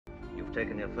You've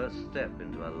taken your first step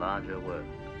into a larger world.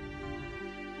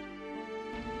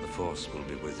 The Force will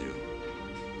be with you,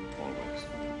 always.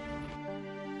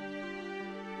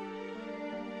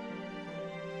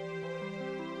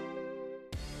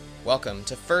 Welcome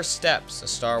to First Steps, a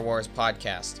Star Wars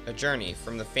podcast, a journey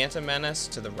from the Phantom Menace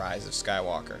to the rise of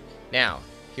Skywalker. Now,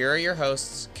 here are your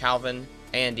hosts, Calvin,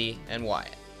 Andy, and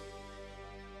Wyatt.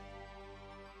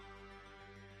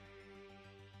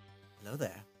 Hello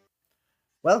there.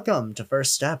 Welcome to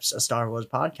First Steps, a Star Wars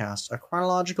podcast, a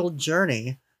chronological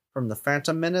journey from the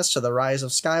Phantom Menace to the rise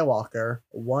of Skywalker,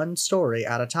 one story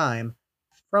at a time,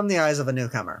 from the eyes of a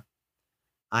newcomer.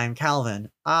 I'm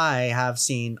Calvin. I have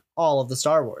seen all of the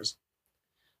Star Wars.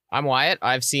 I'm Wyatt.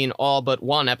 I've seen all but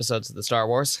one episodes of the Star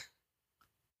Wars.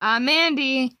 I'm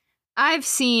Andy. I've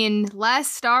seen less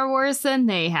Star Wars than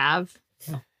they have.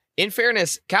 In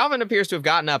fairness, Calvin appears to have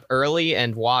gotten up early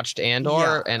and watched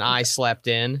Andor, and I slept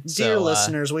in. Dear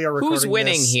listeners, we are recording who's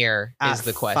winning this here at is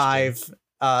the question.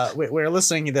 We're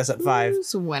listening to this at 5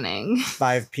 Who's winning?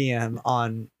 5 p.m.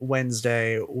 on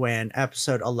Wednesday when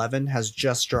episode 11 has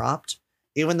just dropped.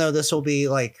 Even though this will be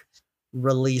like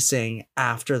releasing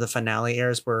after the finale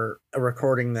airs, we're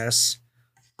recording this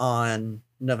on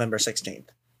November 16th.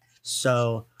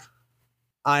 So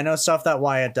I know stuff that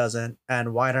Wyatt doesn't,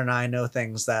 and Wyatt and I know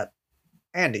things that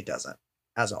Andy doesn't,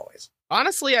 as always.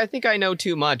 Honestly, I think I know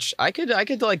too much. I could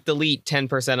like delete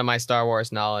 10% of my Star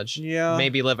Wars knowledge. Yeah.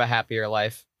 Maybe live a happier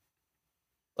life.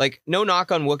 Like, no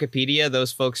knock on Wikipedia,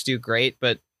 those folks do great,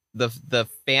 but the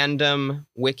fandom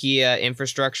Wikia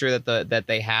infrastructure that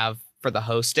they have for the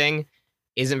hosting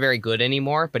isn't very good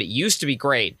anymore, but it used to be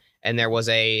great. And there was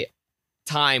a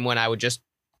time when I would just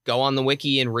go on the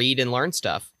wiki and read and learn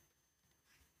stuff.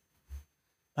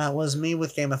 That was me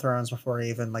with Game of Thrones before I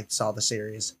even saw the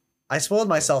series. I spoiled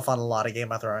myself on a lot of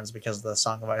Game of Thrones because of the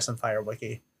Song of Ice and Fire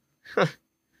wiki.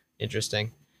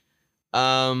 Interesting.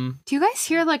 Do you guys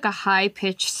hear like a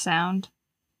high-pitched sound?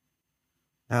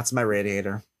 That's my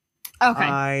radiator.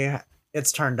 Okay.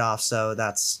 It's turned off, so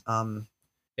that's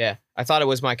Yeah, I thought it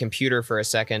was my computer for a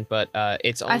second, but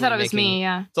it's only I thought it was me,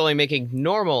 yeah. It's only making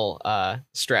normal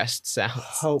stressed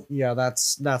sounds. yeah,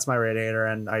 that's my radiator,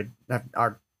 and I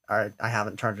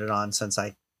haven't turned it on since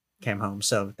I came home,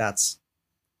 so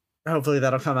hopefully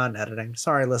that'll come out in editing.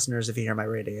 Sorry, listeners, if you hear my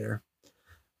radiator.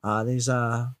 These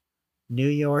New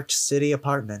York City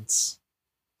apartments.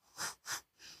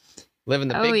 Living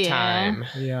the big time.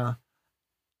 Yeah.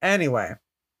 Anyway,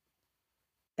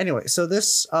 so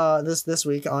this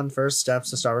week on First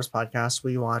Steps, the Star Wars podcast,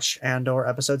 we watch Andor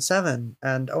episode 7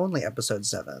 and only episode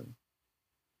 7.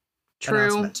 True.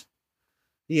 Announcement.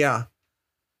 Yeah.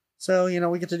 So,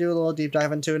 we get to do a little deep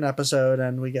dive into an episode,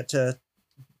 and we get to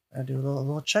do a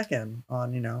little check-in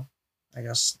on, I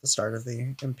guess, the start of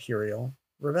the Imperial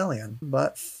Rebellion.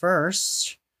 But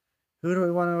first, who do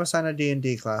we want to assign a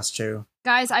D&D class to?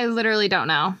 Guys, I literally don't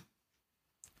know.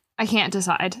 I can't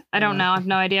decide. I don't know. I have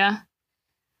no idea.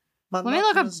 Let me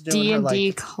look up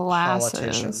D&D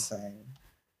classes. Thing.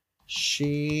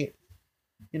 She,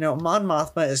 Mon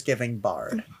Mothma is giving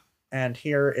Bard, and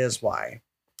here is why.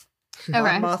 Okay.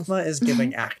 Mon Mothma is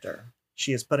giving actor.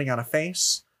 She is putting on a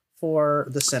face for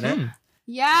the Senate.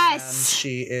 Yes. And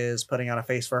she is putting on a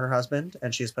face for her husband,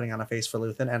 and she's putting on a face for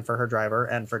Luthen, and for her driver,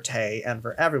 and for Tay, and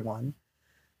for everyone.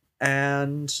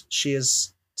 And she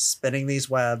is spinning these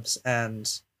webs,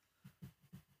 and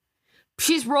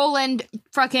she's rolling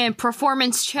fucking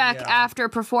performance check after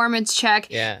performance check.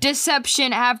 Yeah.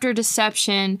 Deception after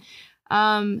deception.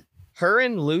 Her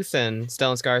and Luthen,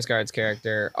 Stellan Skarsgård's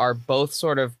character, are both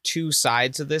sort of two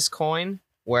sides of this coin,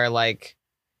 where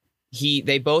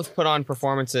they both put on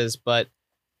performances, but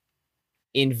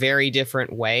in very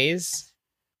different ways.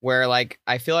 Where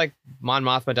I feel like Mon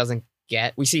Mothma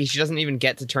she doesn't even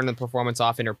get to turn the performance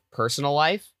off in her personal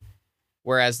life,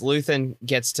 whereas Luthen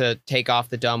gets to take off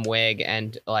the dumb wig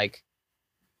and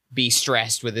be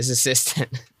stressed with his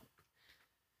assistant.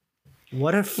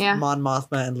 What if Mon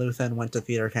Mothma and Luthen went to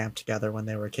theater camp together when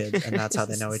they were kids, and that's how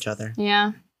they know each other?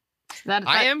 Yeah.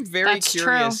 I am very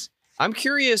curious. True. I'm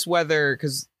curious whether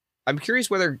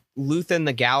Luthen,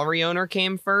 the gallery owner,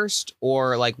 came first,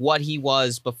 or what he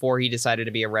was before he decided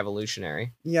to be a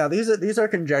revolutionary. Yeah, these are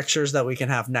conjectures that we can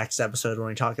have next episode when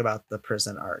we talk about the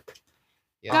prison arc.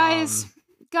 Yeah.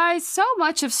 Guys, so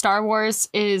much of Star Wars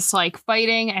is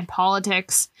fighting and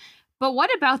politics, but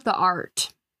what about the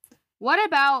art? What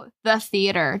about the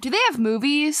theater? Do they have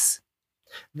movies?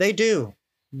 They do.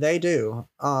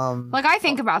 I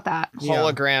think about that.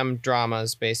 Hologram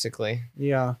dramas, basically.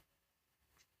 Yeah.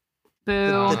 Boo.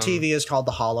 The TV is called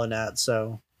the HoloNet,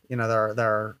 so there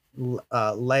are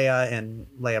Leia and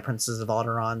Leia, Princess of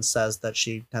Alderaan, says that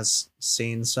she has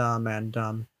seen some, and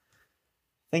I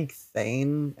think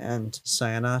Thane and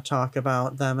Ciena talk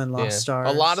about them in Lost Stars.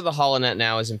 A lot of the HoloNet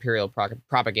now is Imperial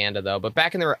propaganda, though. But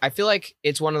back in I feel like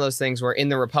it's one of those things where in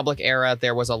the Republic era,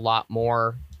 there was a lot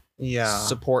more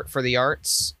support for the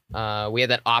arts. We had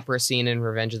that opera scene in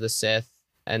Revenge of the Sith,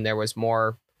 and there was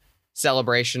more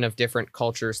celebration of different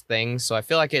cultures things. So I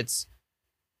feel like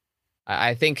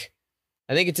I think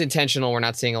it's intentional. We're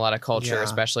not seeing a lot of culture,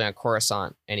 especially on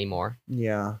Coruscant anymore.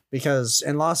 Yeah, because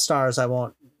in Lost Stars, I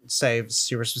won't say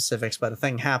super specifics, but a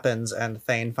thing happens and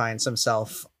Thane finds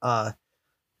himself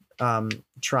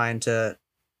trying to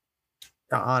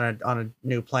on a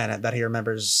new planet that he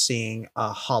remembers seeing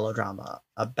a holodrama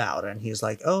about, and he's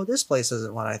like, oh, this place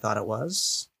isn't what I thought it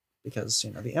was, because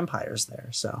the Empire's there.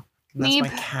 So that's my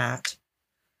cat.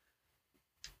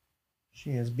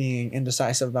 She is being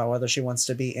indecisive about whether she wants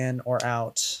to be in or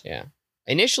out. Yeah.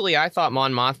 Initially, I thought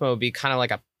Mon Mothma would be kind of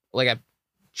like a.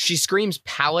 She screams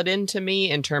paladin to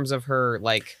me in terms of her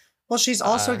like. Well, she's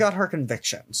also got her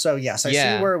conviction. So yes, I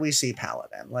see where we see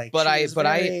paladin. Like, I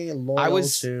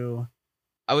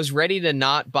was ready to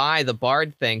not buy the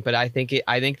bard thing, but I think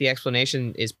the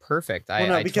explanation is perfect.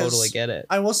 I totally get it.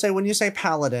 I will say, when you say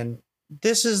paladin,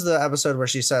 this is the episode where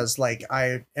she says, like,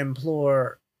 I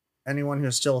implore anyone who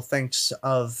still thinks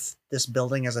of this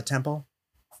building as a temple.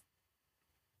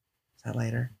 Is that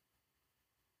later?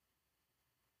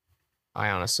 I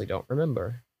honestly don't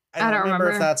remember. I don't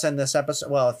remember if that's in this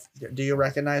episode. Well, do you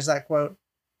recognize that quote?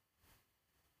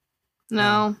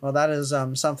 No. Well, that is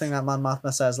something that Mon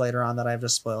Mothma says later on that I've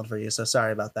just spoiled for you. So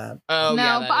sorry about that. Oh, no,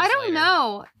 yeah, but I don't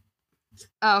know.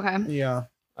 Oh, okay. Yeah.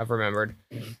 I've remembered.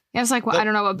 Yeah, it's like, well, I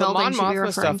don't know what building the Mon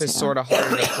Mothma stuff to. is sort of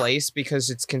hard to place because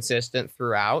it's consistent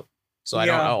throughout. So I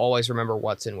don't always remember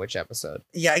what's in which episode.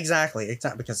 Yeah, exactly.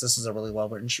 Because this is a really well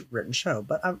written show.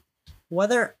 But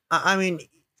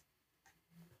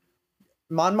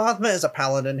Mon Mothma is a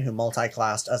paladin who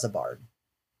multi-classed as a bard.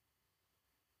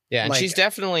 Yeah, and she's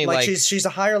definitely like she's a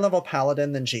higher level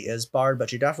paladin than she is bard, but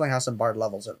she definitely has some bard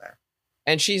levels in there.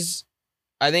 And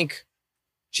I think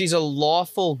she's a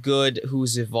lawful good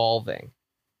who's evolving.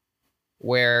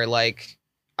 Where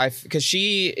because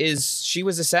she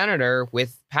was a senator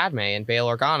with Padme and Bail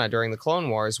Organa during the Clone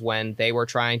Wars when they were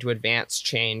trying to advance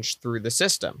change through the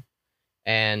system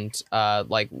and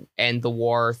end the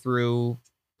war through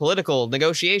political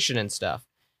negotiation and stuff.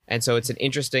 And so it's an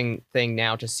interesting thing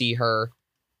now to see her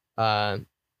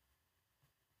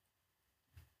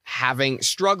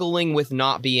struggling with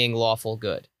not being lawful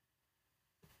good.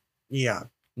 Yeah.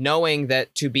 Knowing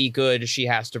that to be good, she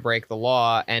has to break the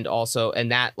law, and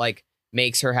that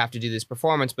makes her have to do this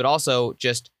performance, but also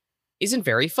just isn't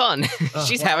very fun.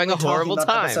 She's having a horrible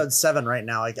time. Episode 7 right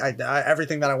now. I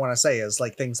everything that I want to say is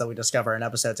like things that we discover in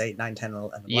episodes 8, 9, 10,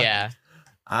 11. Yeah.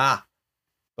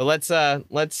 But let's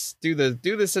do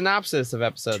the synopsis of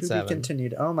episode 7. To be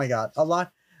continued. Oh my god. A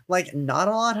lot. Like, not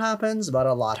a lot happens, but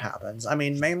a lot happens. I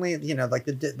mean, mainly, like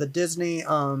the Disney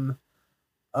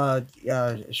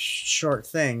short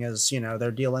thing is,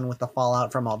 they're dealing with the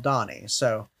fallout from Aldhani.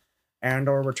 So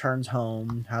Andor returns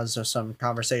home, has some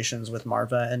conversations with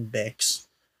Marva and Bix.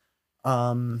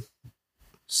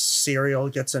 Serial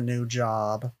gets a new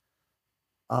job.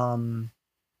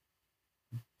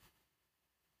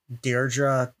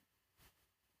 Deirdre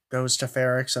goes to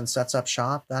Ferrix and sets up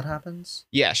shop. That happens.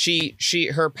 Yeah,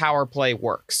 her power play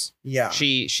works. Yeah.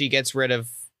 She gets rid of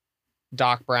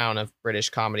Doc Brown of British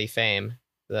comedy fame,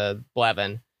 the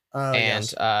Blevin,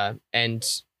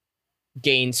 and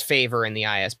gains favor in the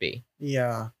ISB.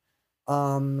 Yeah.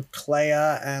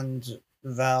 Clea and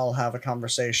Vel have a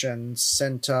conversation.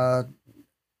 Cinta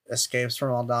escapes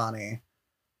from Aldhani.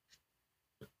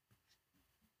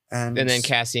 And then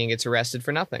Cassian gets arrested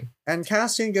for nothing. And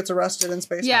Cassian gets arrested in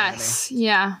Space Yes, Colony.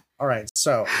 yeah. All right,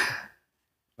 so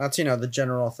that's, the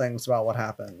general things about what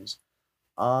happens.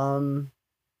 So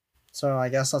I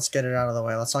guess let's get it out of the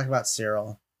way. Let's talk about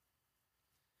Syril.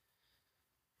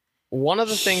 One of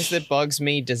the things that bugs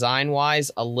me design-wise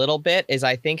a little bit is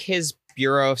I think his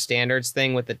Bureau of Standards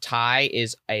thing with the tie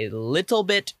is a little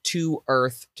bit too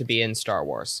Earth to be in Star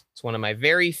Wars. It's one of my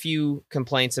very few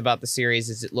complaints about the series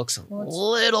is it looks a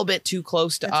little bit too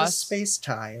close to us. It's a space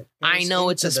tie. I know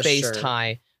it's a space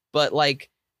tie, but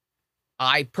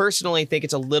I personally think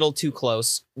it's a little too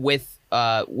close with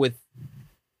the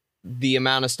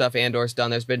amount of stuff Andor's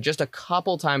done. There's been just a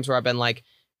couple times where I've been like,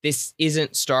 this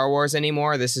isn't Star Wars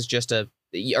anymore. This is just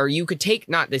you could take,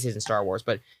 this isn't Star Wars,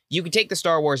 but you could take the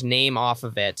Star Wars name off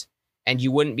of it and you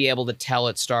wouldn't be able to tell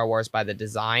it's Star Wars by the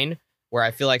design. where I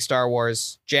feel like Star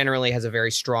Wars generally has a very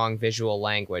strong visual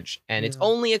language, and it's Yeah.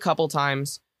 only a couple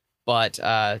times, but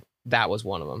that was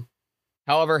one of them.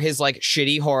 However, his like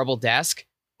shitty, horrible desk,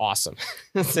 awesome.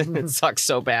 It sucks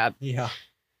so bad. Yeah.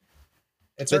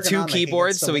 It's The two ergonomic. He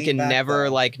keyboards, gets to so he lean can back, never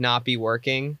though. like not be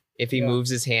working. If he Yeah. moves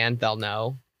his hand, they'll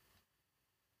know.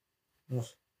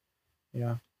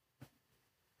 Yeah.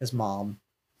 His mom.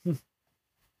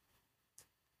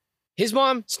 His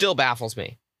mom still baffles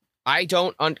me. I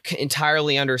don't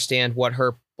entirely understand what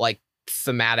her like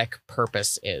thematic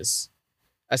purpose is,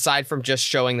 aside from just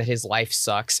showing that his life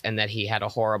sucks and that he had a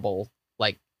horrible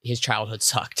like his childhood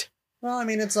sucked. Well, I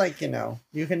mean, it's like,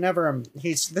 you can never.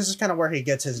 This is kind of where he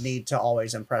gets his need to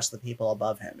always impress the people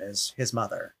above him, is his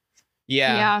mother.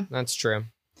 Yeah, Yeah. that's true.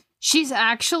 She's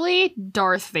actually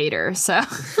Darth Vader, so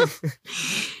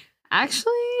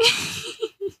actually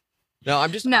No,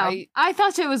 I'm just no. I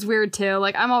thought it was weird too.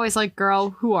 Like I'm always like, girl,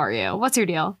 who are you? What's your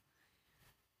deal?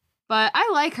 But I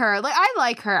like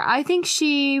her. I think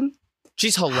she's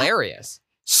hilarious.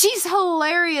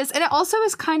 hilarious. And it also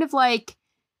is kind of like,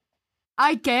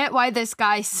 I get why this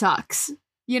guy sucks.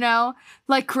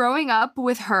 Like growing up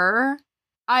with her,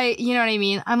 you know what I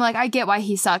mean? I'm like, I get why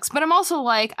he sucks. But I'm also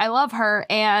like, I love her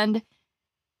and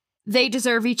they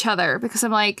deserve each other because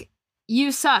I'm like,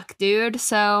 you suck, dude.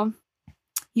 So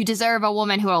you deserve a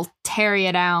woman who will tear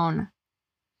you down.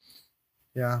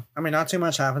 Yeah. I mean, not too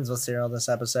much happens with Cyril this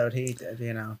episode. He,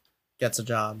 gets a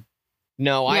job.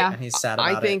 No, Yeah. And he's sad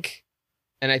about I think,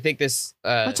 and I think this,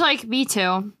 Which, like, me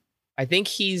too. I think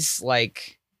he's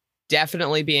like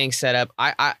definitely being set up.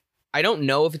 I don't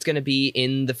know if it's going to be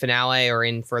in the finale or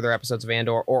in further episodes of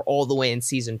Andor or all the way in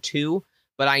season 2,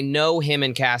 but I know him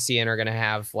and Cassian are going to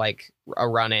have like a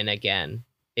run in again.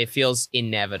 It feels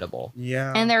inevitable. it.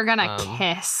 Yeah. And they're gonna Um,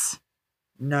 kiss.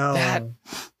 No. That-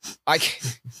 I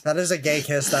That is a gay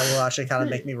kiss that will actually kind of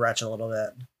make me retch a little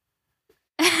bit.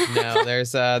 no,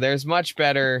 there's much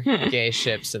better gay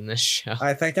ships in this show.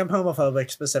 I think I'm homophobic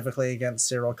specifically against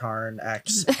Cyril Karn,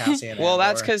 ex Cassian. Well,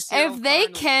 that's Andor. because If they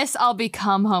kiss, I'll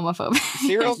become homophobic.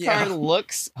 Cyril Yeah. Karn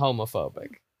looks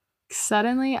homophobic.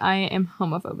 Suddenly, I am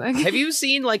homophobic. Have you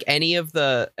seen like any of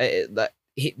the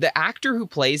actor who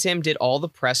plays him did all the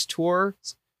press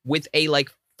tours with a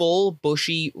like full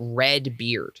bushy red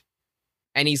beard,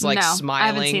 and he's like no, smiling. I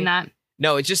haven't seen that.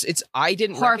 No, it's I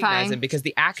didn't recognize Horrifying. him because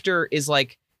the actor is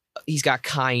like, he's got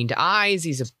kind eyes,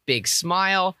 he's a big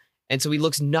smile, and so he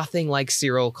looks nothing like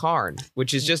Cyril Karn,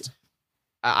 which is just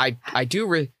I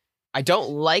don't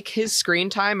like his screen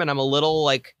time, and I'm a little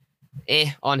like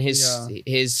on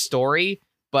his story,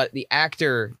 but the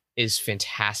actor is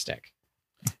fantastic.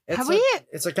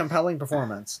 It's a compelling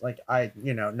performance. Like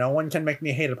no one can make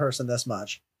me hate a person this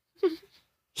much.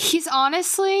 He's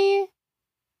honestly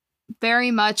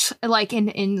very much like an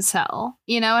incel.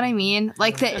 You know what I mean?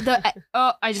 Like the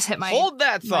oh, I just hit my Hold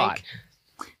that thought.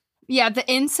 mic. Yeah, the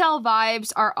incel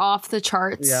vibes are off the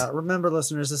charts. Yeah, remember,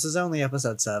 listeners, this is only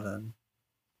episode 7.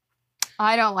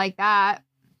 I don't like that.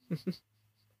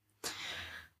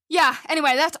 Yeah,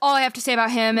 anyway, that's all I have to say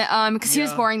about him. Because he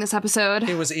was Yeah. boring this episode.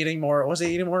 He was eating more. Was he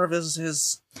eating more of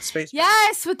his space?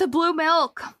 Yes, with the blue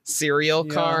milk. Serial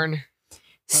Yeah. Karn.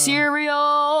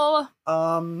 Cereal.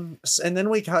 And then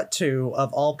we cut to,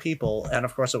 of all people, and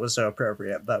of course it was so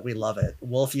appropriate, but we love it,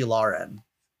 Wolf Yularen.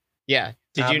 Yeah.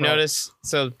 Did you Admiral. notice?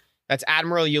 So that's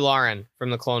Admiral Yularen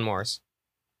from the Clone Wars.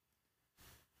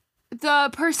 The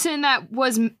person that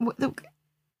was The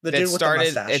That dude with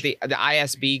started the mustache. at the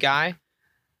ISB guy.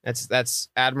 That's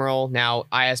Admiral, now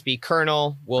ISB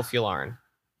Colonel Wolf Yularen.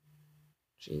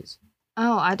 Jeez.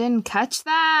 Oh, I didn't catch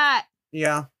that.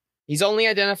 Yeah. He's only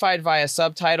identified via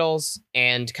subtitles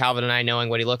and Calvin and I knowing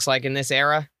what he looks like in this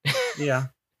era. Yeah.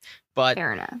 But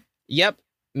Fair enough. yep,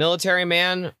 military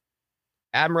man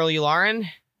Admiral Yularen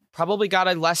probably got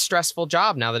a less stressful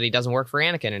job now that he doesn't work for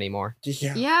Anakin anymore.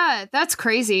 Yeah. Yeah, that's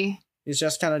crazy. He's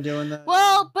just kind of doing the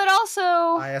Well, but also,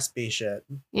 ISB shit.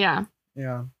 yeah.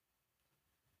 Yeah.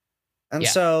 And Yeah.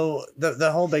 so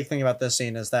the whole big thing about this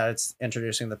scene is that it's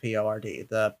introducing the PORD,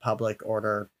 the public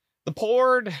order. The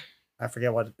Pord I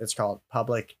forget what it's called.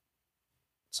 Public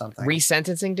something.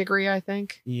 resentencing degree, I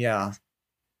think. Yeah.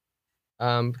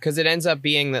 Because it ends up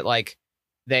being that like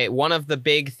one of the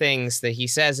big things that he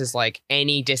says is like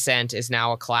any dissent is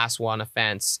now a class 1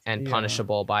 offense and Yeah.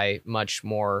 punishable by much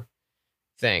more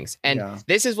things. And Yeah.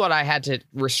 this is what I had to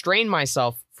restrain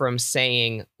myself from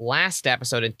saying last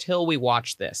episode until we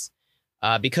watched this.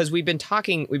 Because we've been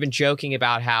joking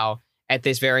about how at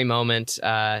this very moment,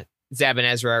 Zeb and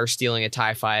Ezra are stealing a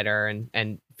TIE fighter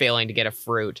and failing to get a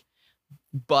fruit.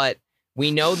 But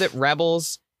we know that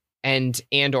Rebels and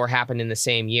Andor happened in the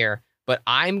same year. But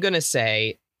I'm going to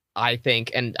say I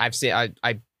think, and I've seen,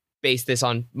 I base this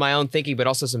on my own thinking, but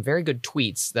also some very good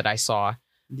tweets that I saw.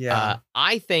 Yeah.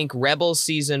 I think Rebels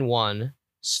season 1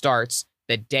 starts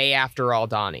the day after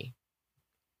Aldhani,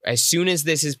 as soon as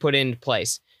this is put into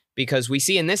place, because we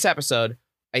see in this episode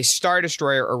a Star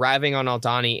Destroyer arriving on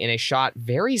Aldhani in a shot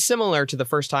very similar to the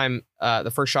first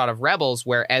shot of Rebels,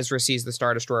 where Ezra sees the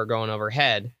Star Destroyer going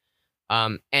overhead.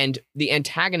 And the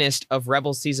antagonist of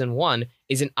Rebels season 1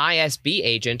 is an ISB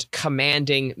agent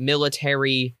commanding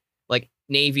military, like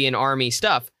Navy and Army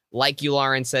stuff, like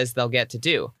Yularen says they'll get to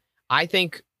do. I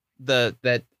think the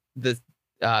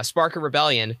Spark of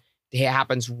Rebellion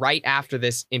happens right after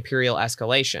this Imperial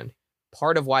escalation.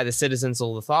 Part of why the citizens of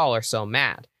Lothal are so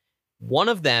mad. One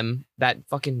of them, that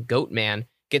fucking goat man,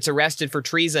 gets arrested for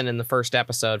treason in the first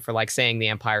episode for like saying the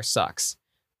Empire sucks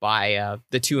by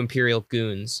the 2 Imperial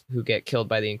goons who get killed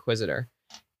by the Inquisitor.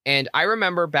 And I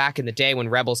remember back in the day when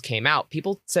Rebels came out,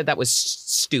 people said that was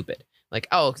stupid. Like,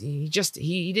 oh, he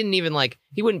didn't even like,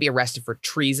 he wouldn't be arrested for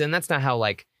treason. That's not how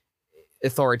like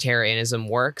authoritarianism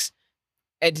works.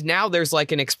 And now there's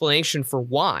like an explanation for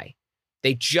why.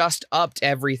 They just upped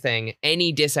everything,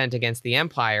 any dissent against the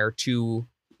Empire, to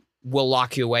will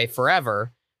lock you away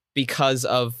forever because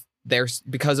of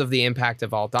the impact of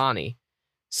Aldhani.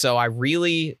 So I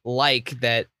really like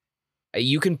that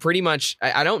you can pretty much,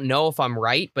 I don't know if I'm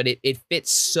right, but it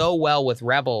fits so well with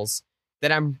Rebels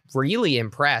that I'm really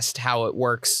impressed how it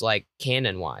works, like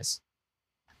canon wise.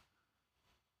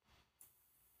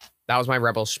 That was my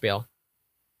Rebels spiel.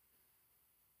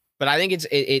 But I think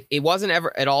it wasn't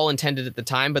ever at all intended at the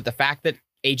time, but the fact that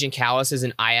Agent Kallus is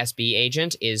an ISB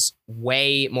agent is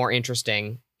way more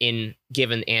interesting in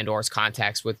given Andor's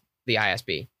context with the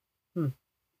ISB.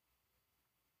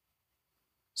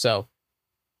 So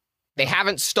they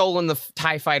haven't stolen the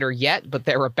TIE fighter yet, but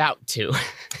they're about to.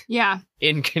 Yeah.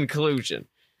 In conclusion.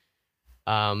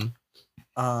 Do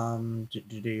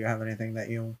you have anything that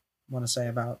you want to say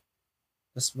about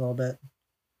this a little bit?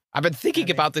 I've been thinking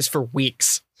about this for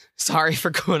weeks. Sorry for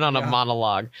going on a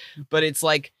monologue, but it's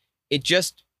like,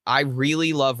 I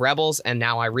really love Rebels, and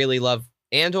now I really love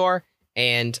Andor,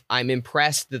 and I'm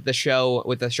impressed that the show,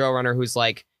 with the showrunner who's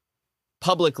like,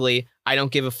 publicly, I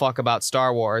don't give a fuck about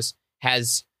Star Wars,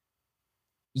 has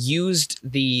used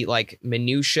the like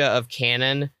minutia of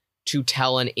canon to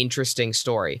tell an interesting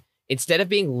story. Instead of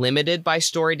being limited by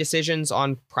story decisions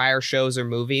on prior shows or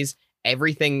movies,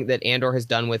 everything that Andor has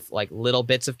done with like little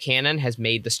bits of canon has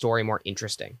made the story more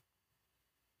interesting.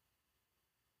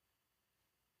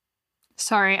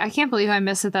 Sorry, I can't believe I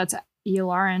missed it. That's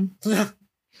Yularen.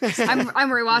 I'm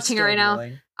rewatching it right now.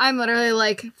 Really? I'm literally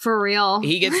like, for real.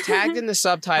 He gets tagged in the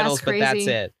subtitles, but that's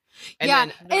it. And yeah,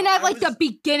 then, and at like the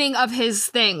beginning of his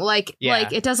thing, like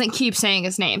it doesn't keep saying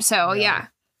his name. So yeah.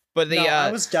 But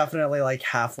I was definitely like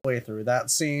halfway through that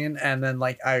scene, and then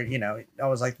like I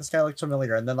was like, this guy looked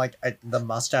familiar, and then like the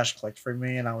mustache clicked for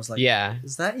me, and I was like, yeah,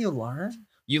 is that Yularen?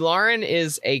 Yularen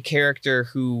is a character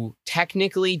who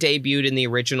technically debuted in the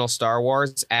original Star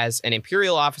Wars as an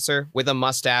Imperial officer with a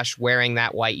mustache wearing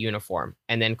that white uniform.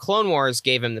 And then Clone Wars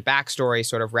gave him the backstory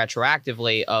sort of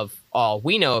retroactively of all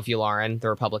we know of Yularen, the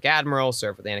Republic Admiral,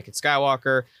 served with Anakin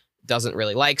Skywalker, doesn't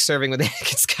really like serving with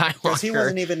Anakin Skywalker. Because he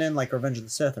wasn't even in like Revenge of the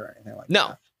Sith or anything like that.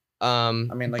 No. I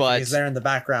mean, like, but he's there in the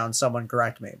background, someone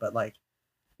correct me, but like...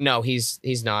 No, he's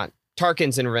not.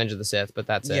 Tarkin's in Revenge of the Sith, but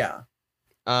that's it. Yeah.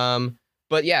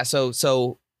 But yeah,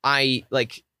 so I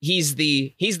like he's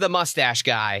the mustache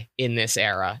guy in this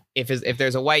era. If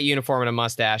there's a white uniform and a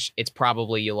mustache, it's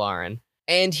probably Yularen.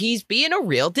 And he's being a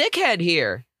real dickhead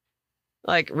here.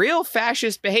 Like real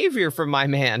fascist behavior from my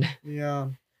man.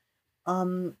 Yeah.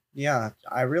 Yeah,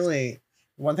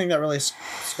 one thing that really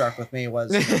struck with me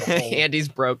was Andy's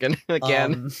broken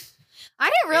again. I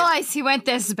didn't realize he went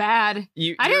this bad.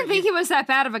 I didn't think he was that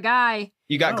bad of a guy.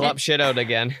 You got Glup shittoed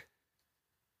again.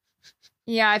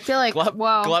 Yeah, I feel like,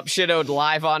 whoa. Glup shittoed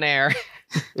live on air.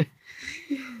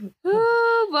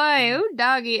 Oh boy, oh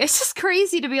doggy. It's just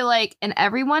crazy to be like, and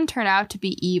everyone turned out to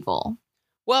be evil.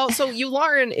 Well, so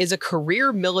Yularen is a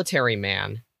career military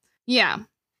man. Yeah.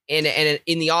 And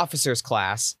in the officers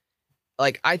class.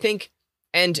 Like, I think,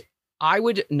 and I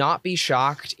would not be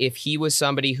shocked if he was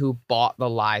somebody who bought the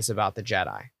lies about the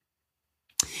Jedi.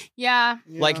 Yeah.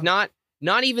 Like, not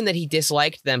even that he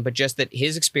disliked them, but just that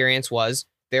his experience was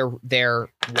they're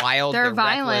wild, they're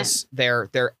violent,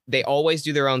 reckless, they always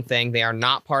do their own thing. They are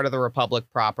not part of the Republic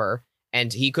proper,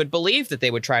 and he could believe that they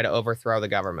would try to overthrow the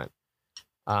government.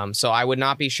 So I would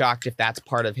not be shocked if that's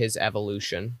part of his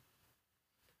evolution.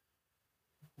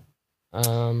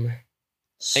 And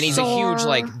he's a huge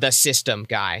like the system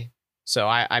guy. So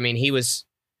I mean he was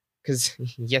because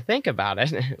you think about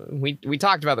it, we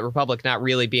talked about the Republic not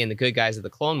really being the good guys of the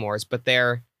Clone Wars, but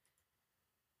there's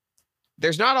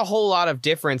not a whole lot of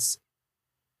difference,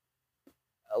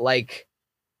 like,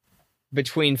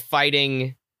 between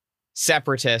fighting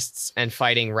separatists and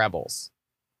fighting rebels.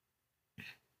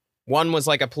 One was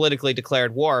like a politically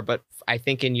declared war, but I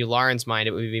think in Yularen's mind,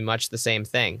 it would be much the same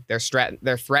thing. They're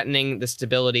threatening the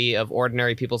stability of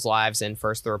ordinary people's lives in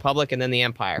first the Republic and then the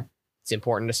Empire. It's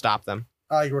important to stop them.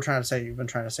 You've been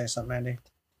trying to say something, Andy.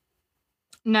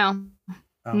 No.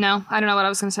 Oh. No, I don't know what I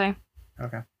was going to say.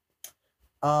 Okay.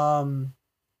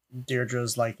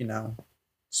 Deirdre's like,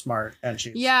 smart, and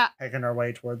she's taking her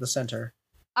way toward the center.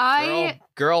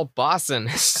 Girl bossing.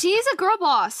 She's a girl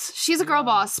boss. She's a girl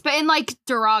boss, but in like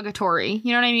derogatory.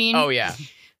 You know what I mean? Oh yeah.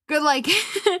 Good, like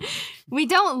we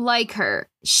don't like her.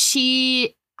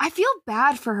 I feel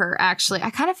bad for her, actually. I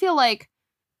kind of feel like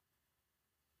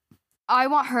I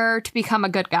want her to become a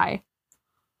good guy.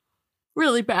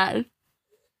 Really bad.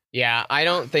 Yeah, I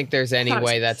don't think there's any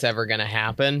way that's ever going to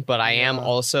happen, but I am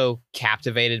also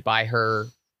captivated by her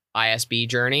ISB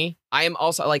journey. I am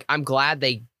also like, I'm glad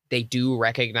they do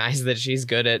recognize that she's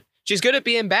good at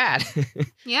being bad.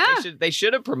 Yeah. They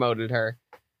should have promoted her.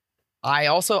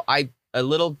 A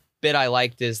little bit I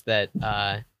liked is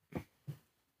that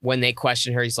when they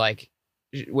question her, he's like,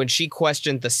 when she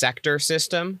questioned the sector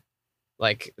system,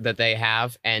 like that they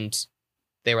have, and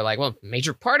they were like, well,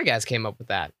 Major Partagaz came up with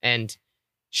that. And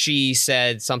she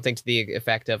said something to the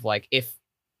effect of like, if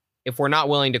we're not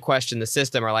willing to question the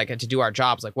system or like to do our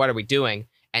jobs, like what are we doing?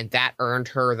 And that earned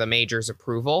her the Major's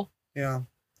approval. Yeah.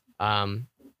 I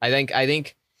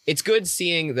think it's good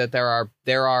seeing that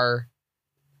there are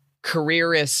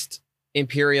careerist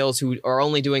Imperials who are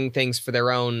only doing things for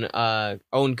their own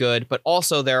good, but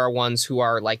also there are ones who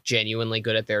are like genuinely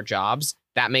good at their jobs.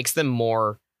 That makes them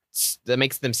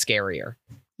scarier.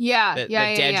 Yeah,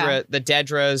 The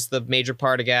Dedras, the Major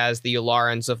Partagaz, the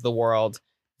Yularans of the world,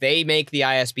 they make the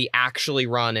ISB actually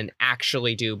run and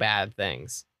actually do bad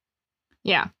things.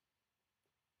 Yeah.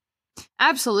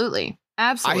 Absolutely.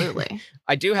 Absolutely.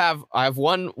 I have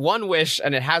one wish,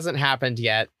 and it hasn't happened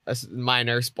yet.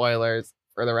 Minor spoilers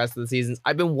for the rest of the seasons.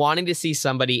 I've been wanting to see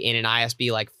somebody in an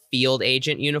ISB like field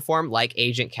agent uniform, like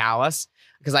Agent Callus,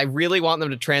 because I really want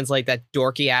them to translate that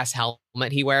dorky ass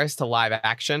helmet he wears to live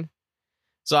action.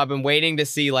 So I've been waiting to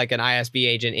see like an ISB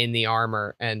agent in the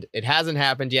armor, and it hasn't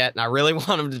happened yet. And I really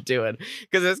want him to do it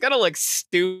because it's gonna look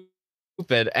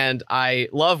stupid, and I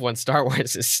love when Star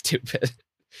Wars is stupid.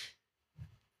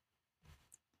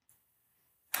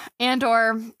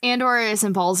 Andor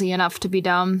isn't ballsy enough to be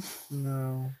dumb.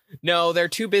 No, they're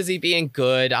too busy being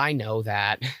good. I know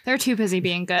that. They're too busy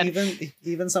being good.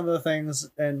 Even some of the things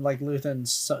in like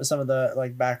Luthen's, some of the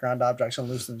like background objects in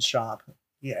Luthen's shop.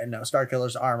 Yeah, no,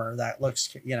 Starkiller's armor that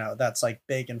looks, that's like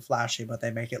big and flashy, but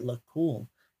they make it look cool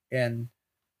in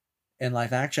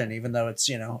live action, even though it's,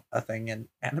 a thing in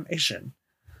animation.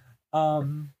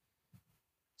 So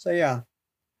yeah.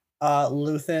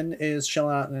 Luthen is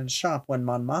chilling out in his shop when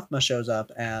Mon Mothma shows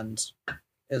up and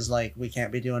is like, "We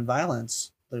can't be doing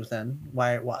violence, Luthen.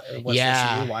 Why? What's this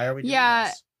to you? Why are we doing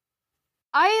this?"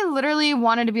 I literally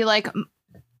wanted to be like,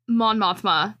 Mon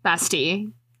Mothma,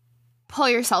 bestie, pull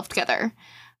yourself together.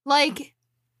 Like,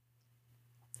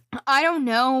 I don't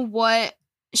know what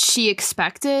she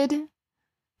expected,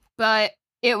 but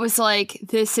it was like,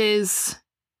 this is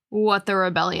what the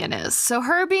rebellion is. So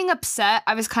her being upset,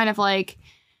 I was kind of like,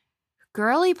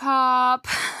 girly pop,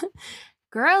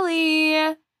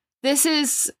 girly. This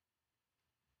is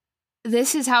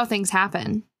how things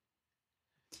happen.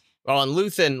 Well, and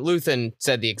Luthen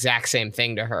said the exact same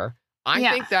thing to her.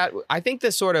 I think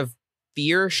the sort of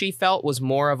fear she felt was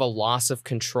more of a loss of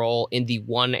control in the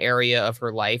one area of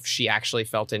her life she actually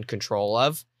felt in control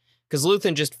of. Because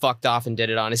Luthen just fucked off and did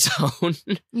it on his own.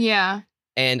 Yeah.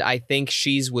 And I think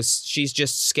she's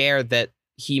just scared that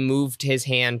he moved his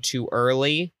hand too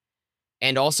early.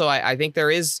 And also, I think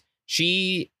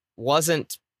she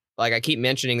wasn't, like, I keep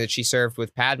mentioning that she served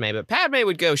with Padme, but Padme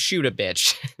would go shoot a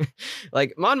bitch.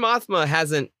 Like, Mon Mothma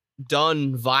hasn't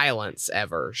done violence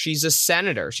ever. She's a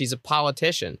senator. She's a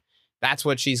politician. That's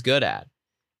what she's good at.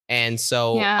 And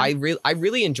so I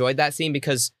really enjoyed that scene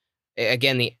because,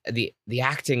 again, the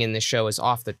acting in this show is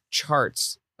off the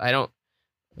charts. I don't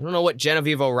know what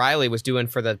Genevieve O'Reilly was doing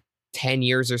for the 10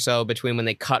 years or so between when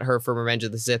they cut her for Revenge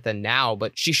of the Sith and now,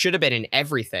 but she should have been in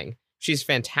everything. She's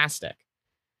fantastic.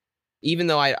 Even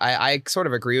though I sort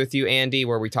of agree with you, Andy,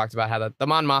 where we talked about how the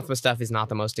Mon Mothma stuff is not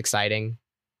the most exciting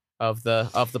of the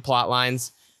plot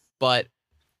lines, but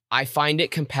I find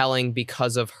it compelling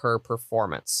because of her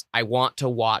performance. I want to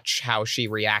watch how she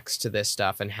reacts to this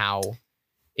stuff and how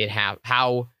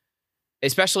how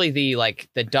especially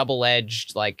the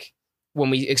double-edged, like when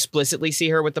we explicitly see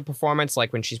her with the performance,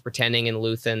 like when she's pretending in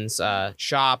Luthen's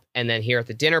shop, and then here at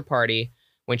the dinner party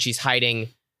when she's hiding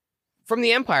from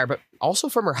the Empire, but also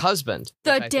from her husband.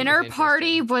 The dinner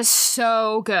party was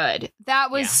so good.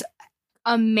 That was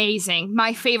amazing.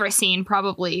 My favorite scene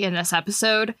probably in this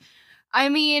episode. I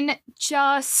mean,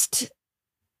 just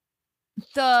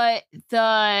the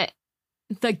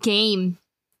game,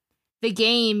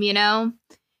 you know?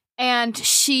 And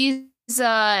she's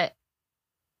I'm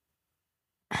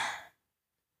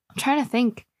trying to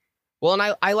think. Well,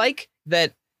 and I like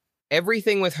that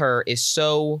everything with her is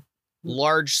so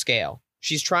large scale.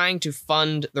 She's trying to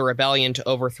fund the rebellion to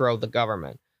overthrow the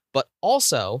government, but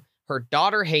also her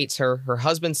daughter hates her, her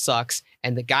husband sucks,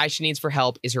 and the guy she needs for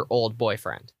help is her old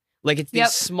boyfriend. Like, it's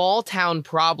these small town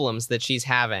problems that she's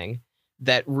having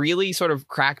that really sort of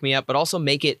crack me up, but also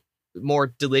make it more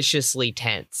deliciously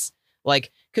tense.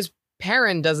 Like, because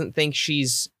Perrin doesn't think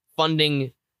she's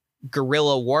funding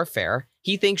guerrilla warfare.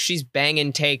 He thinks she's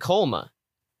banging Tay Kolma.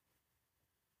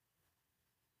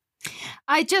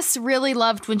 I just really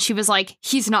loved when she was like,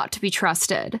 he's not to be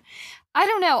trusted. I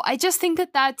don't know. I just think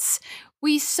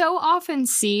we so often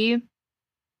see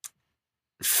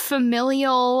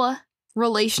familial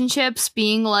relationships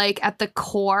being like at the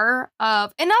core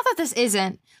of, and not that this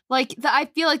isn't, like, I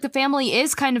feel like the family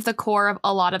is kind of the core of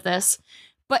a lot of this,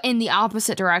 but in the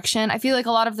opposite direction. I feel like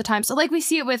a lot of the time, so like we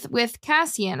see it with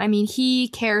Cassian. I mean, he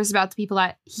cares about the people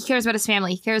he cares about his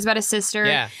family, he cares about his sister,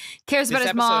 cares about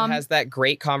his mom. This episode has that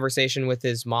great conversation with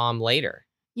his mom later.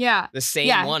 Yeah. The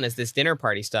same one as this dinner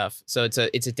party stuff. So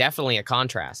it's definitely a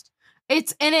contrast. But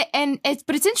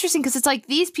it's interesting because it's like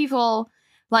these people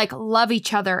like love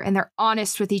each other and they're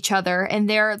honest with each other and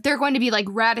they're going to be like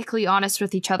radically honest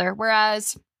with each other.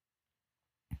 Whereas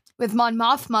with Mon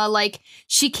Mothma, like,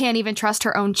 she can't even trust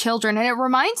her own children. And it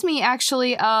reminds me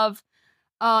actually of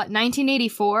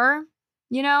 1984,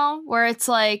 you know, where it's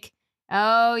like,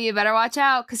 oh, you better watch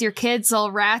out because your kids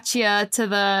will rat you to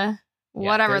the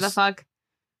whatever the fuck.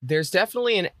 There's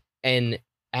definitely an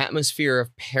atmosphere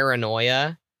of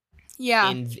paranoia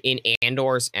in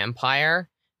Andor's Empire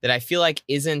that I feel like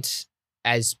isn't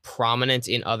as prominent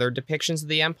in other depictions of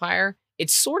the Empire.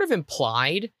 It's sort of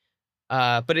implied,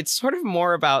 but it's sort of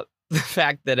more about the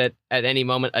fact that at any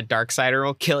moment a Darksider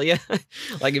will kill you.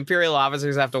 Like, Imperial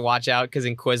officers have to watch out because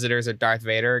Inquisitors or Darth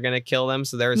Vader are going to kill them.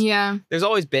 So there's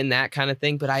always been that kind of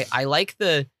thing. But I like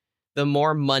the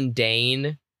more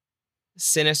mundane,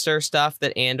 sinister stuff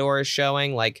that Andor is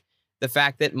showing. Like the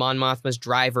fact that Mon Mothma's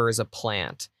driver is a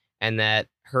plant and that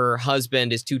her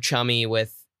husband is too chummy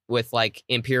with like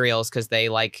Imperials because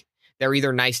they're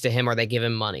either nice to him or they give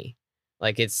him money.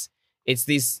 Like this is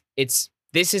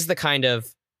the kind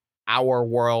of our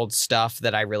world stuff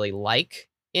that I really like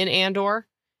in Andor.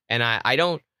 And I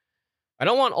don't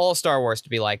want all Star Wars to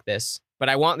be like this, but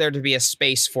I want there to be a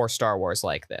space for Star Wars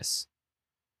like this.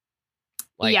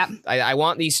 Like, I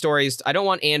want these stories. I don't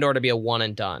want Andor to be a one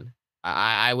and done.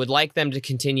 I would like them to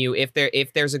continue, if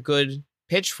there's a good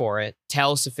pitch for it,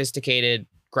 tell sophisticated,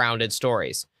 grounded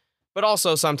stories. But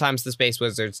also sometimes the Space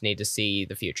Wizards need to see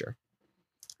the future.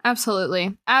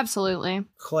 Absolutely. Absolutely.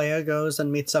 Clea goes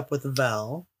and meets up with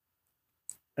Vel.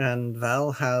 And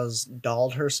Vel has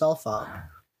dolled herself up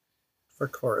for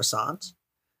Coruscant.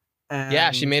 And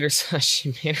yeah, she made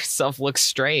herself look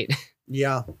straight.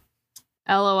 Yeah.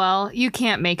 LOL. You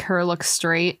can't make her look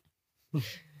straight.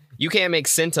 You can't make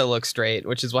Cinta look straight,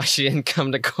 which is why she didn't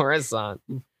come to Coruscant.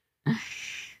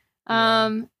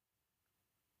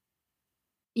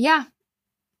 Yeah.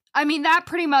 I mean, that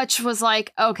pretty much was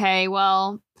like, okay,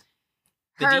 well.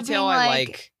 The detail I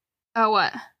like. Oh,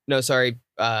 what? No, sorry.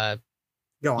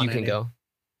 Go on, you can Andy. go.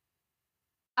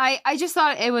 I just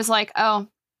thought it was like, oh,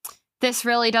 this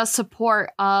really does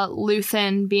support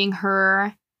Luthen being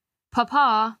her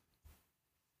papa.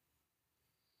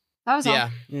 That was all.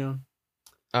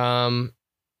 Yeah.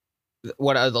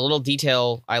 What the little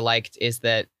detail I liked is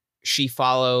that she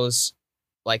follows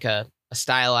like a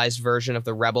stylized version of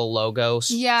the Rebel logo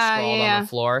scrawled on the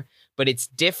floor, but it's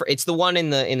different. It's the one in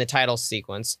the title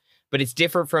sequence, but it's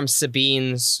different from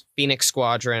Sabine's Phoenix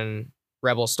Squadron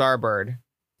Rebel Starbird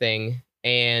thing,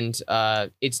 and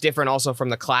it's different also from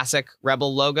the classic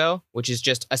Rebel logo, which is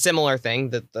just a similar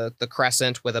thing, the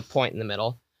crescent with a point in the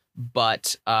middle,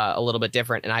 but a little bit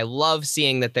different. And I love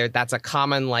seeing that that's a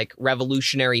common like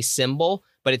revolutionary symbol,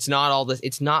 but it's not all this.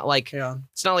 It's not like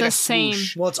it's not like the a same.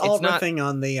 swoosh. Well, it's all riffing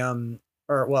on the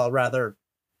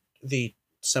the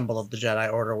symbol of the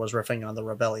Jedi Order was riffing on the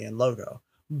Rebellion logo.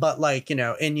 But like, you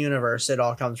know, in universe, it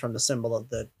all comes from the symbol of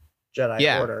the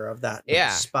Jedi Order of that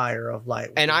spire of light.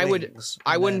 With And the I wings.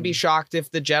 wouldn't be shocked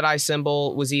if the Jedi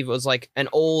symbol was like an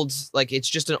old, like it's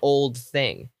just an old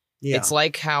thing. Yeah. It's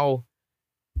like how,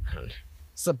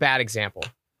 it's a bad example,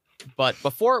 but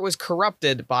before it was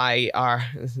corrupted by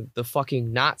the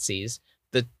fucking Nazis,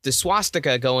 the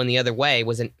swastika going the other way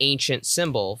was an ancient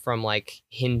symbol from like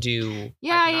Hindu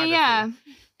iconography.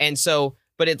 And so,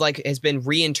 but it like has been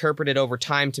reinterpreted over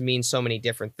time to mean so many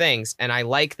different things. And I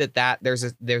like that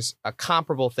there's a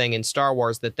comparable thing in Star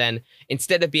Wars that then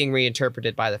instead of being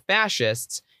reinterpreted by the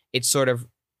fascists, it's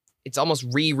almost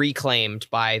reclaimed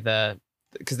by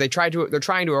because they're trying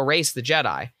to erase the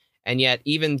Jedi. And yet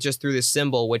even just through this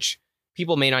symbol, which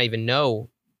people may not even know,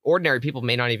 ordinary people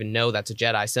may not even know that's a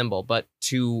Jedi symbol, but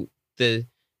to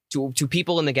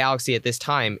people in the galaxy at this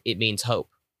time, it means hope.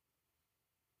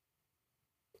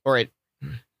 Or it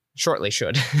shortly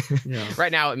should. Yeah.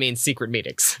 Right now it means secret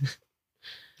meetings.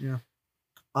 Yeah.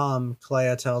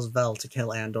 Clea tells Vel to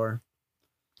kill Andor.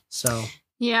 So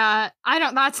Yeah,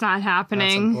 that's not that's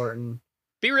happening. important.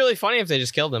 Be really funny if they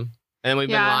just killed him. And we've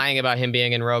been lying about him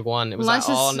being in Rogue One. It was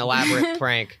all an elaborate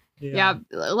prank. Yeah,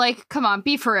 like, come on,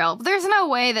 be for real. There's no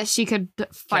way that she could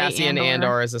fight Cassian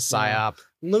Andor is a psyop.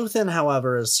 Luthen,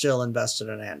 however, is still invested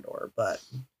in Andor, but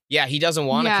Yeah, he doesn't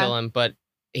want to kill him, but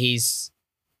he's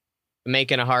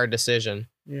making a hard decision.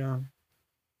 yeah.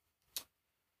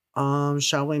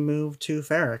 Shall we move to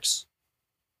Ferrix?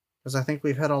 Because I think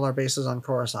we've hit all our bases on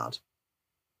Coruscant.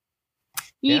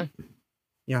 Yeah.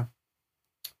 Yeah.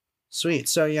 Sweet.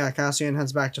 So yeah, Cassian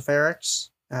heads back to Ferrix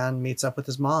and meets up with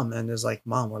his mom and is like,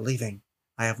 "Mom, we're leaving.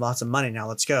 I have lots of money now.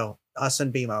 Let's go. Us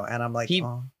and BMO." And I'm like,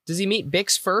 oh. Does he meet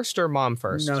Bix first or Mom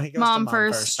first? No, he goes Mom to Mom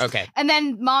first. first. Okay. And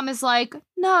then Mom is like,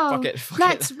 "No, Fuck it.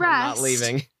 let's I'm rest. not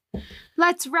leaving.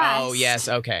 Let's rest. Oh, yes.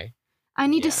 Okay. I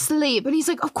need to sleep." And he's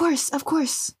like, of course.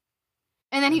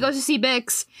 And then he goes to see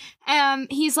Bix.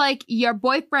 And he's like, "Your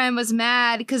boyfriend was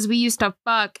mad because we used to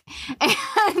fuck.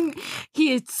 And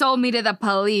he sold me to the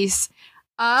police."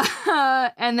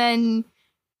 And then,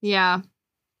 yeah.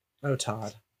 Oh,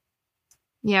 Todd.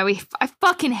 Yeah, I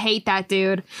fucking hate that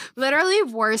dude. Literally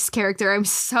worst character. I'm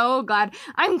so glad.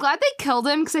 I'm glad they killed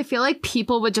him because I feel like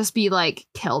people would just be like,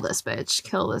 kill this bitch.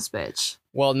 Kill this bitch.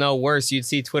 Well, no, worse. You'd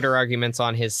see Twitter arguments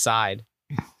on his side.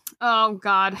 Oh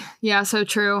God. Yeah, so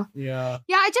true. Yeah.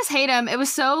 Yeah, I just hate him. It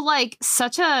was so like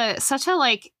such a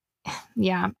like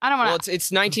yeah. I don't want to. Well,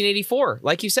 it's 1984,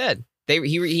 like you said.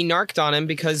 He narked on him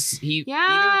because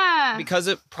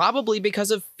probably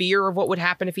because of fear of what would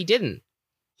happen if he didn't.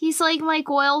 He's like my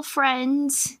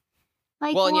girlfriend.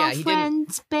 My girlfriend,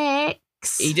 Bix.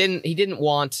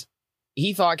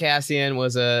 He thought Cassian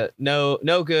was a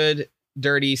no good,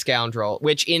 dirty scoundrel,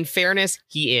 which in fairness,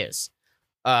 he is.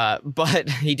 But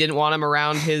he didn't want him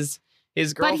around his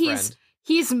girlfriend. But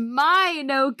he's my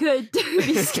no good,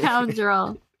 dirty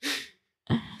scoundrel.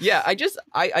 Yeah,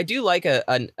 I do like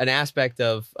an aspect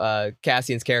of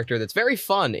Cassian's character that's very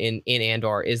fun in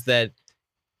Andor is that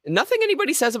nothing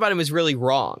anybody says about him is really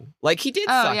wrong. Like, he did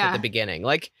suck at the beginning.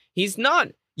 Like, he's not,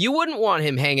 you wouldn't want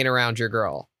him hanging around your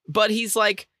girl, but he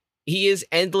is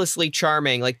endlessly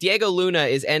charming. Like, Diego Luna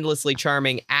is endlessly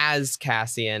charming as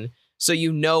Cassian. So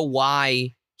you know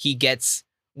why he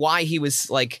was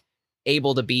like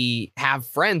able to have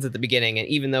friends at the beginning. And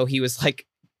even though he was like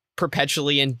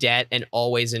perpetually in debt and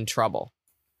always in trouble.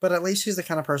 But at least he's the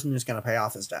kind of person who's going to pay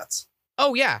off his debts.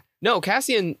 Oh, yeah. No,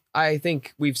 Cassian, I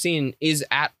think we've seen, is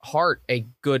at heart a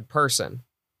good person.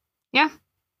 Yeah.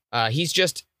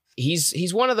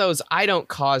 He's one of those I don't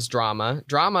cause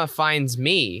drama finds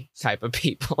me type of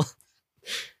people,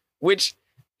 which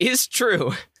is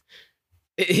true.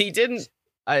 He didn't.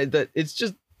 It's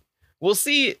just we'll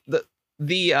see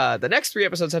the next 3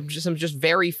 episodes have some just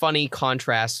very funny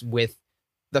contrasts with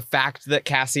the fact that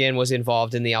Cassian was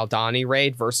involved in the Aldhani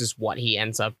raid versus what he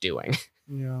ends up doing.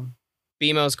 Yeah.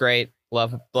 BMO's great.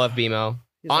 Love BMO.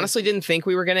 Honestly, didn't think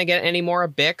we were gonna get any more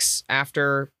of Bix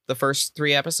after the first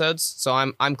 3 episodes, so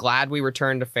I'm glad we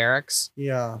returned to Ferrix.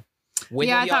 Yeah.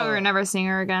 I thought we were never seeing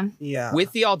her again. Yeah.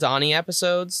 With the Aldhani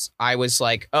episodes, I was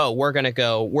like, oh,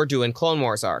 we're doing Clone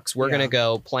Wars arcs. We're gonna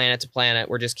go planet to planet.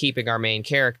 We're just keeping our main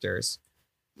characters,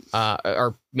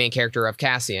 our main character of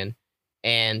Cassian.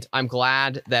 And I'm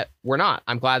glad that we're not.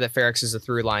 I'm glad that Ferrix is a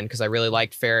through line because I really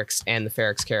liked Ferrix and the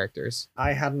Ferrix characters.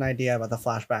 I had an idea about the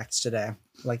flashbacks today.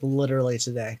 Like, literally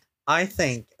today. I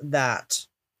think that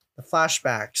the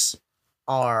flashbacks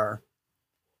are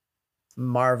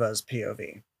Marva's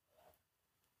POV.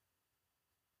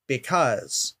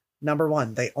 Because, number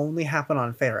one, they only happen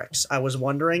on Ferrix. I was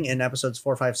wondering in episodes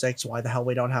 4, 5, 6 why the hell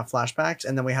we don't have flashbacks.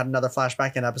 And then we had another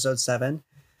flashback in episode 7.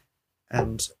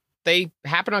 And they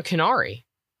happen on Kenari.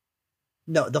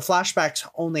 No, the flashbacks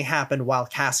only happened while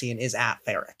Cassian is at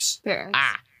Ferrix. Fair.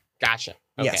 Gotcha.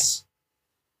 Okay. Yes.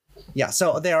 Yeah,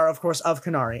 so they are of course of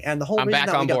Kenari, and the whole I'm reason back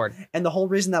that on we board. don't, and the whole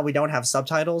reason that we don't have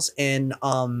subtitles in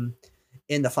the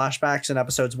flashbacks in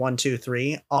episodes 1, 2,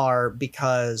 3 are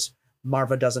because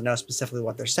Marva doesn't know specifically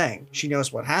what they're saying. She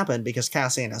knows what happened because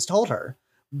Cassian has told her,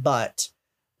 but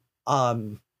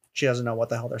she doesn't know what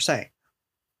the hell they're saying.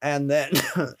 And then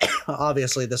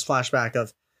obviously this flashback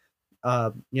of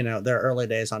their early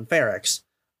days on Ferrix,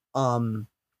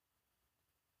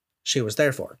 she was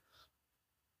there for.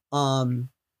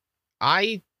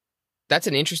 That's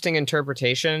an interesting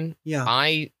interpretation.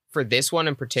 Yeah. For this one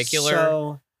in particular,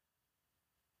 So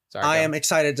sorry, I go. am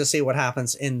excited to see what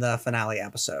happens in the finale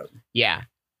episode. Yeah,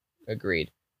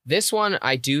 agreed. This one,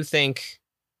 I do think,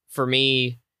 for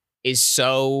me, is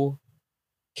so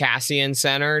Cassian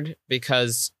centered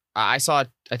because I saw,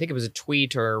 I think it was a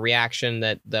tweet or a reaction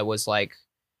that was like,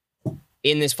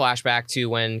 in this flashback to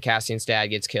when Cassian's dad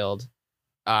gets killed,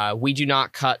 we do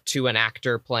not cut to an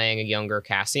actor playing a younger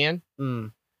Cassian.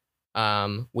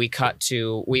 We cut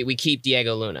to we keep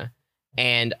Diego Luna,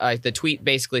 and the tweet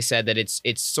basically said that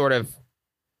it's sort of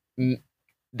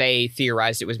they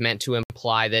theorized it was meant to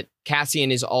imply that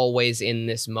Cassian is always in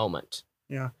this moment.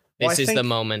 Yeah, this is the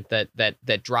moment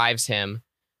that drives him,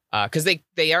 because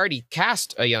they already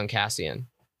cast a young Cassian,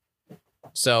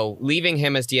 so leaving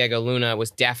him as Diego Luna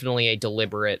was definitely a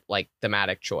deliberate like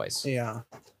thematic choice. Yeah.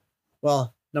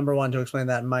 Well, number one, to explain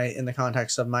that in the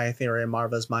context of my theory,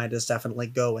 Marva's mind is definitely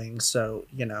going. So,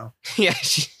 Yeah,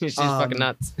 she's fucking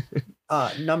nuts.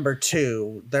 Number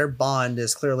two, their bond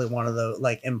is clearly one of the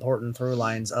like important through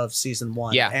lines of season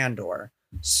 1 Andor.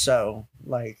 So,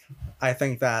 like, I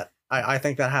think that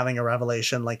having a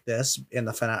revelation like this in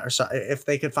the finale, if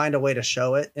they could find a way to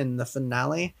show it in the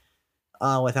finale,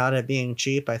 without it being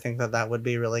cheap, I think that would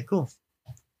be really cool.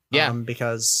 Yeah,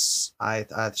 because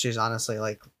she's honestly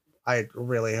like. I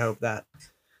really hope that.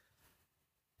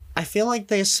 I feel like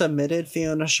they submitted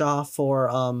Fiona Shaw for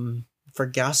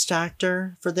guest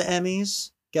actor for the Emmys,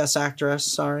 guest actress,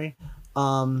 sorry,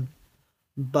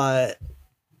 but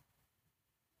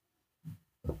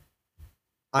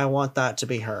I want that to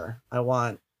be her. I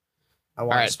want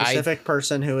a specific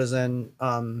person who is in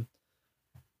the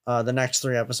next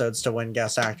 3 episodes to win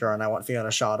guest actor, and I want Fiona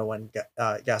Shaw to win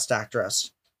guest actress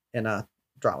in a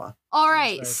drama. All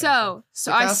right, so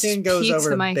Cassian goes over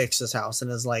to Bix's house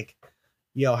and is like,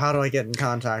 "Yo, how do I get in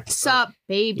contact?" Sup,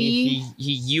 baby?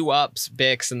 He you-ups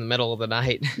Bix in the middle of the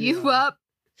night. You up?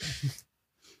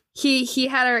 He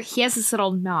has this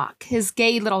little knock, his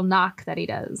gay little knock that he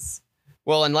does.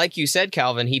 Well, and like you said,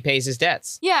 Calvin, he pays his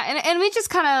debts. Yeah, and we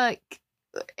just kind of like,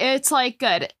 it's like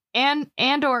good.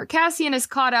 Andor Cassian is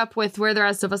caught up with where the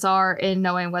rest of us are in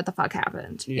knowing what the fuck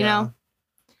happened. You know?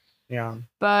 Yeah.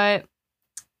 But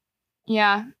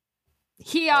yeah,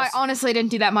 he honestly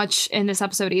didn't do that much in this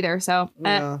episode either. So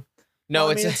yeah. No,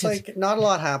 well, it's like not a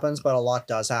lot happens, but a lot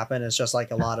does happen. It's just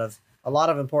like a lot of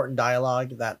important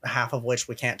dialogue that half of which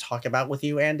we can't talk about with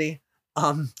you, Andy.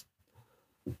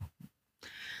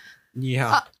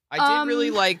 Yeah. I did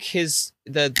really like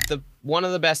the one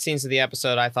of the best scenes of the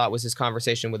episode. I thought was his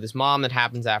conversation with his mom that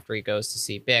happens after he goes to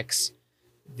see Bix.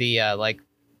 The like,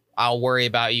 "I'll worry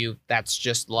about you. That's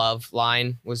just love"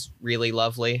 line was really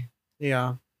lovely.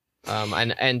 Yeah.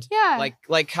 And yeah,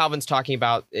 like Calvin's talking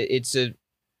about, it's a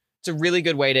really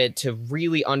good way to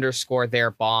really underscore their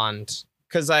bond,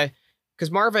 because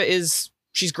Marva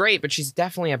she's great, but she's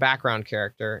definitely a background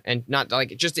character, and not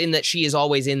like just in that she is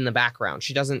always in the background.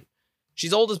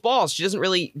 She's old as balls. She doesn't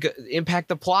really impact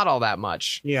the plot all that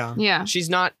much. Yeah.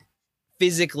 She's not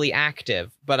physically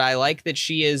active, but I like that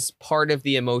she is part of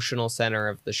the emotional center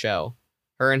of the show.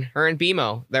 Her and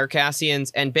BMO, they're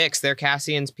Cassian's, and Bix, they're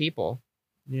Cassian's people.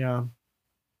 Yeah.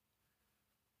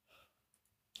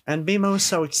 And BMO's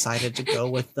so excited to go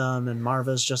with them, and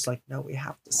Marva's just like, "No, we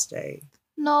have to stay."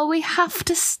 No, we have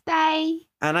to stay.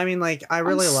 And I mean, like, I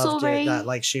really loved sorry. it that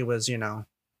like she was,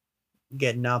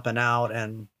 getting up and out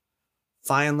and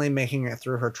finally making it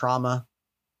through her trauma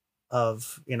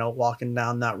of, walking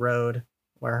down that road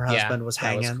where her husband was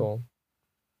hanging. That was cool.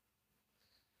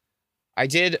 I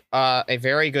did a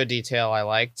very good detail I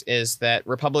liked is that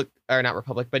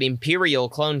Imperial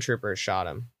clone troopers shot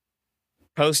him.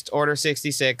 Post Order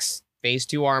 66, Phase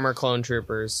 2 armor clone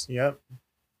troopers. Yep.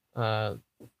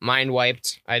 Mind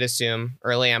wiped, I'd assume.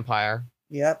 Early Empire.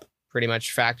 Yep. Pretty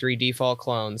much factory default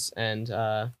clones. And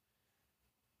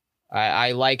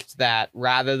I liked that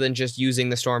rather than just using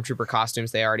the stormtrooper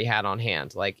costumes they already had on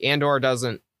hand. Like Andor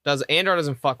doesn't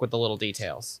fuck with the little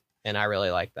details. And I really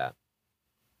like that.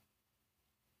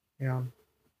 Yeah.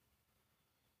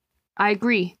 I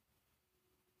agree.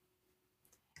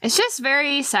 It's just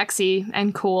very sexy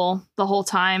and cool the whole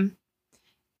time.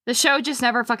 The show just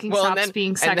never fucking stops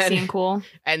being sexy and cool.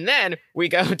 And then we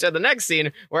go to the next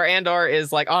scene where Andor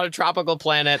is like on a tropical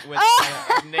planet with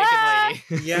a naked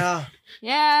lady. Yeah.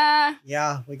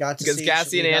 Yeah. We got to because see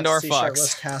Cassian Andor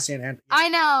shirtless fucks. Cassian and I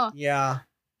know. Yeah.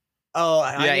 Oh,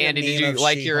 I Yeah, need a Andy, did meme you of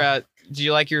like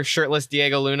She-Hulk. your shirtless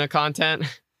Diego Luna content?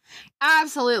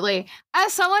 Absolutely.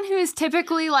 As someone who is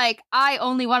typically like, I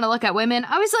only want to look at women,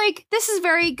 I was like, this is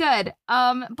very good.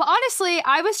 But honestly,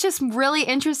 I was just really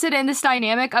interested in this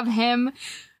dynamic of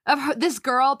this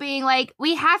girl being like,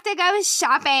 we have to go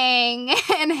shopping,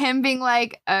 and him being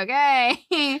like, okay.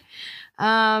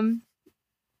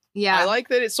 Yeah. I like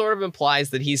that it sort of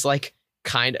implies that he's like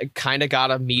kind of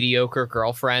got a mediocre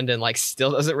girlfriend and like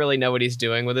still doesn't really know what he's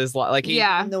doing with his life. Like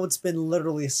Even though it's been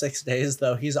literally 6 days,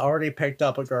 though, he's already picked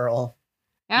up a girl.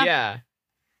 Yeah.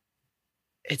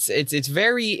 It's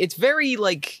very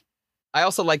like. I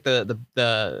also like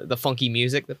the funky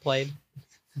music that played.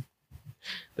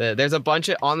 There's a bunch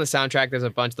on the soundtrack. There's a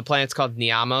bunch. The planet's called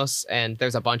Niamos, and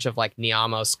there's a bunch of like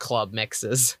Niamos club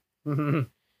mixes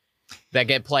that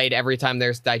get played every time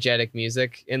there's diegetic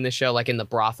music in the show. Like in the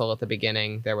brothel at the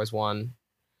beginning, there was one.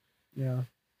 Yeah.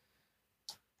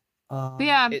 But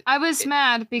yeah, I was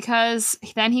mad because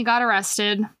then he got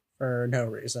arrested. For no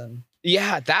reason.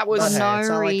 Yeah, that was But hey, no it's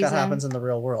not like reason. that happens in the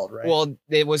real world, right? well.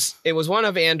 It was one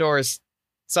of Andor's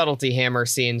subtlety hammer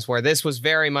scenes where this was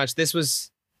very much.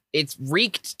 It's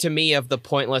reeked to me of the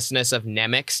pointlessness of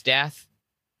Nemec's death,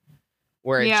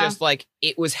 where it's just like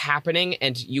it was happening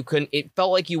and you couldn't. It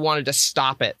felt like you wanted to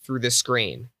stop it through the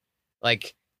screen,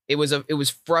 like. It was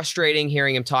frustrating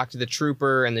hearing him talk to the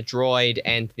trooper and the droid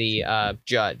and the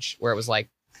judge, where it was like,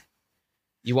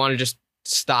 you want to just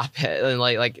stop it and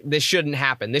like this shouldn't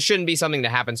happen. This shouldn't be something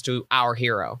that happens to our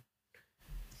hero.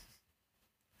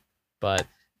 But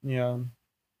yeah,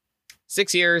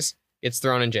 6 years, gets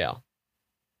thrown in jail.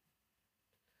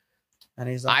 And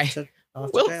he's off to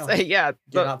We'll jail. say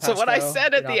Do not So pass what I go. said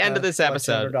Do at not the end of pass this go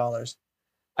episode. $200.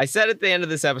 I said at the end of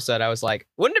this episode, I was like,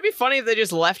 wouldn't it be funny if they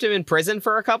just left him in prison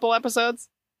for a couple episodes?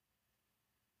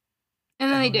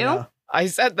 And then they do? Yeah. I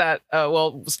said that.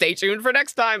 Well, stay tuned for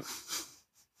next time.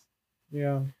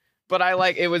 Yeah. But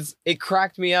it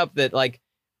cracked me up that like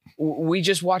we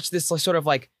just watched this sort of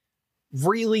like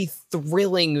really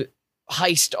thrilling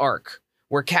heist arc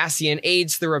where Cassian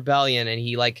aids the rebellion and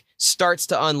he like starts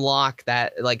to unlock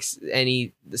that like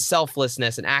the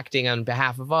selflessness and acting on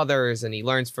behalf of others, and he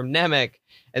learns from Nemec.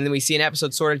 And then we see an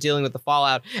episode sort of dealing with the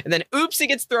fallout, and then oops, he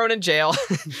gets thrown in jail.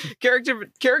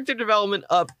 character development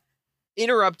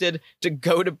interrupted to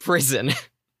go to prison.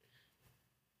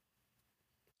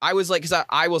 I was like, because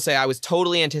I will say I was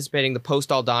totally anticipating the post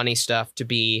Aldani stuff to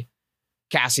be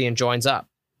Cassian joins up.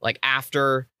 Like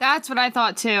after That's what I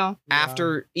thought too.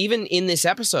 even in this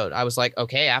episode, I was like,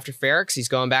 okay, after Ferrix, he's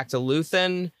going back to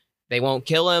Luthen. They won't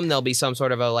kill him. There'll be some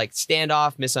sort of a like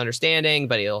standoff, misunderstanding,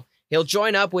 but he'll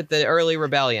join up with the early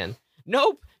rebellion.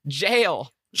 Nope,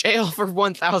 jail for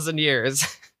 1,000 years.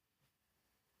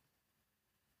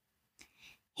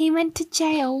 He went to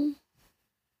jail.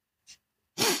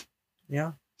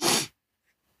 Yeah.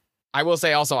 I will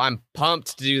say also, I'm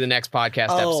pumped to do the next podcast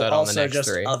episode on the also next just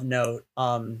 3. of note,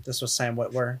 this was Sam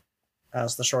Witwer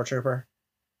as the Shore Trooper.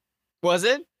 Was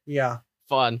it? Yeah.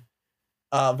 Fun.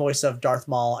 Voice of Darth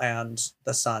Maul and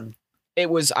the Son. It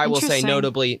was, I will say,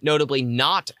 Interesting. notably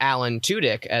not Alan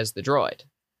Tudyk as the droid.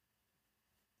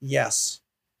 Yes.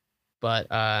 But,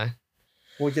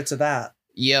 We'll get to that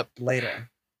yep. later.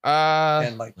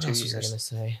 In like 2 what else was I years. gonna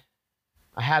say?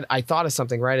 I thought of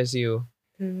something right as you.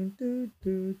 Yeah,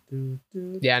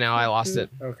 no, I lost it.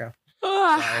 Okay.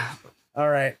 Sorry. All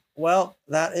right. Well,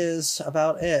 that is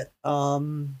about it.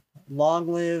 Long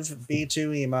live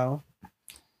B2 Emo,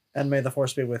 and may the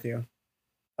force be with you.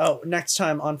 Oh, next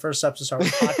time on First Steps to Star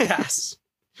Wars podcast.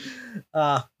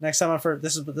 Next time on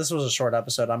this was a short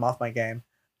episode. I'm off my game.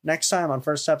 Next time on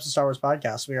First Steps to Star Wars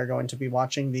podcast, we are going to be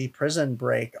watching the Prison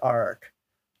Break arc,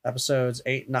 episodes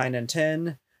 8, 9, and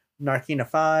 10, Narkina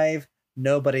 5,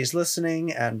 Nobody's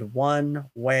Listening, and One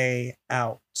Way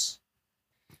Out.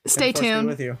 Stay May the force be tuned.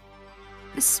 with you.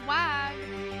 Swag.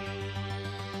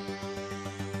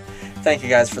 Thank you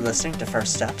guys for listening to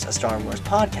First Steps, a Star Wars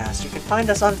podcast. You can find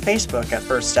us on Facebook at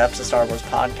First Steps, a Star Wars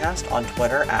podcast, on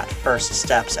Twitter at First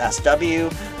Steps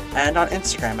SW, and on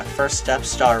Instagram at First Steps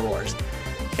Star Wars.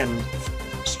 You can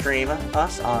stream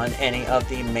us on any of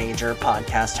the major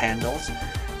podcast handles,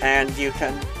 and you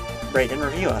can rate and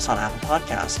review us on Apple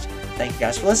Podcasts. Thank you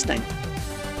guys for listening.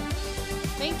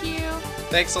 Thank you.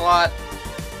 Thanks a lot.